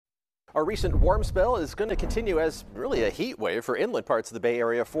Our recent warm spell is going to continue as really a heat wave for inland parts of the Bay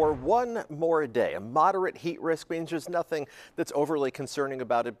Area for one more day. A moderate heat risk means there's nothing that's overly concerning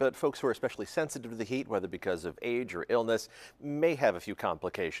about it, but folks who are especially sensitive to the heat, whether because of age or illness, may have a few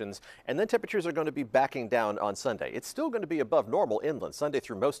complications. And then temperatures are going to be backing down on Sunday. It's still going to be above normal inland Sunday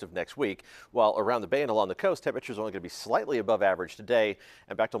through most of next week, while around the bay and along the coast, temperatures are only going to be slightly above average today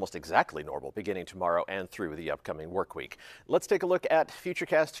and back to almost exactly normal beginning tomorrow and through the upcoming work week. Let's take a look at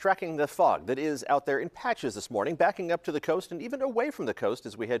Futurecast tracking the fog that is out there in patches this morning, backing up to the coast and even away from the coast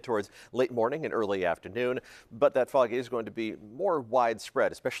as we head towards late morning and early afternoon. But that fog is going to be more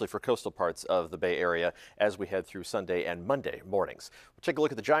widespread, especially for coastal parts of the Bay Area as we head through Sunday and Monday mornings. We'll take a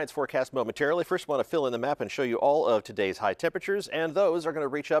look at the Giants forecast momentarily. First, I want to fill in the map and show you all of today's high temperatures, and those are going to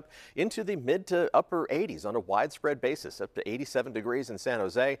reach up into the mid to upper 80s on a widespread basis, up to 87 degrees in San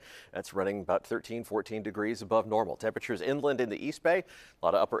Jose. That's running about 13-14 degrees above normal. Temperatures inland in the East Bay, a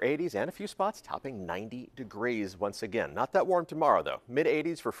lot of upper 80s and a few spots topping 90 degrees once again. Not that warm tomorrow, though. Mid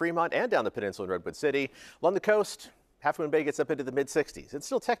 80s for Fremont and down the peninsula in Redwood City. Along the coast, Half Moon Bay gets up into the mid 60s. It's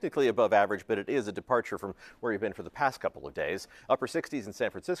still technically above average, but it is a departure from where you've been for the past couple of days. Upper 60s in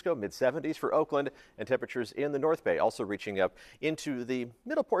San Francisco, mid 70s for Oakland, and temperatures in the North Bay also reaching up into the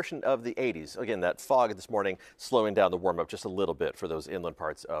middle portion of the 80s. Again, that fog this morning slowing down the warm up just a little bit for those inland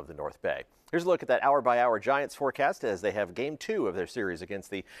parts of the North Bay. Here's a look at that hour-by-hour Giants forecast as they have Game 2 of their series against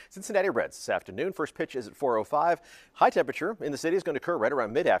the Cincinnati Reds this afternoon. First pitch is at 4:05. High temperature in the city is going to occur right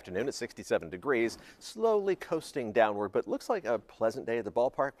around mid-afternoon at 67 degrees, slowly coasting downward, but looks like a pleasant day at the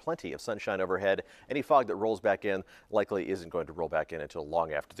ballpark. Plenty of sunshine overhead. Any fog that rolls back in likely isn't going to roll back in until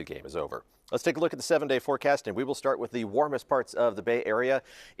long after the game is over. Let's take a look at the 7-day forecast, and we will start with the warmest parts of the Bay Area.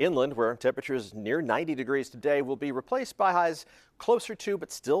 Inland, where temperatures near 90 degrees today, will be replaced by highs closer to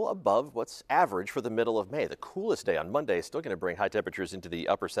but still above what's average for the middle of May. The coolest day on Monday is still going to bring high temperatures into the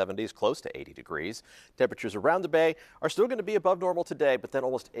upper 70s, close to 80 degrees. Temperatures around the Bay are still going to be above normal today, but then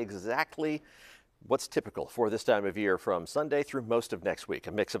almost exactly what's typical for this time of year from Sunday through most of next week,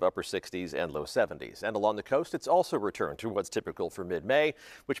 a mix of upper 60s and low 70s. And along the coast, it's also returned to what's typical for mid-May,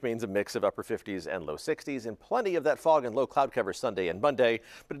 which means a mix of upper 50s and low 60s and plenty of that fog and low cloud cover Sunday and Monday.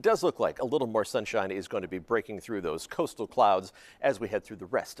 But it does look like a little more sunshine is going to be breaking through those coastal clouds as we head through the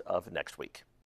rest of next week.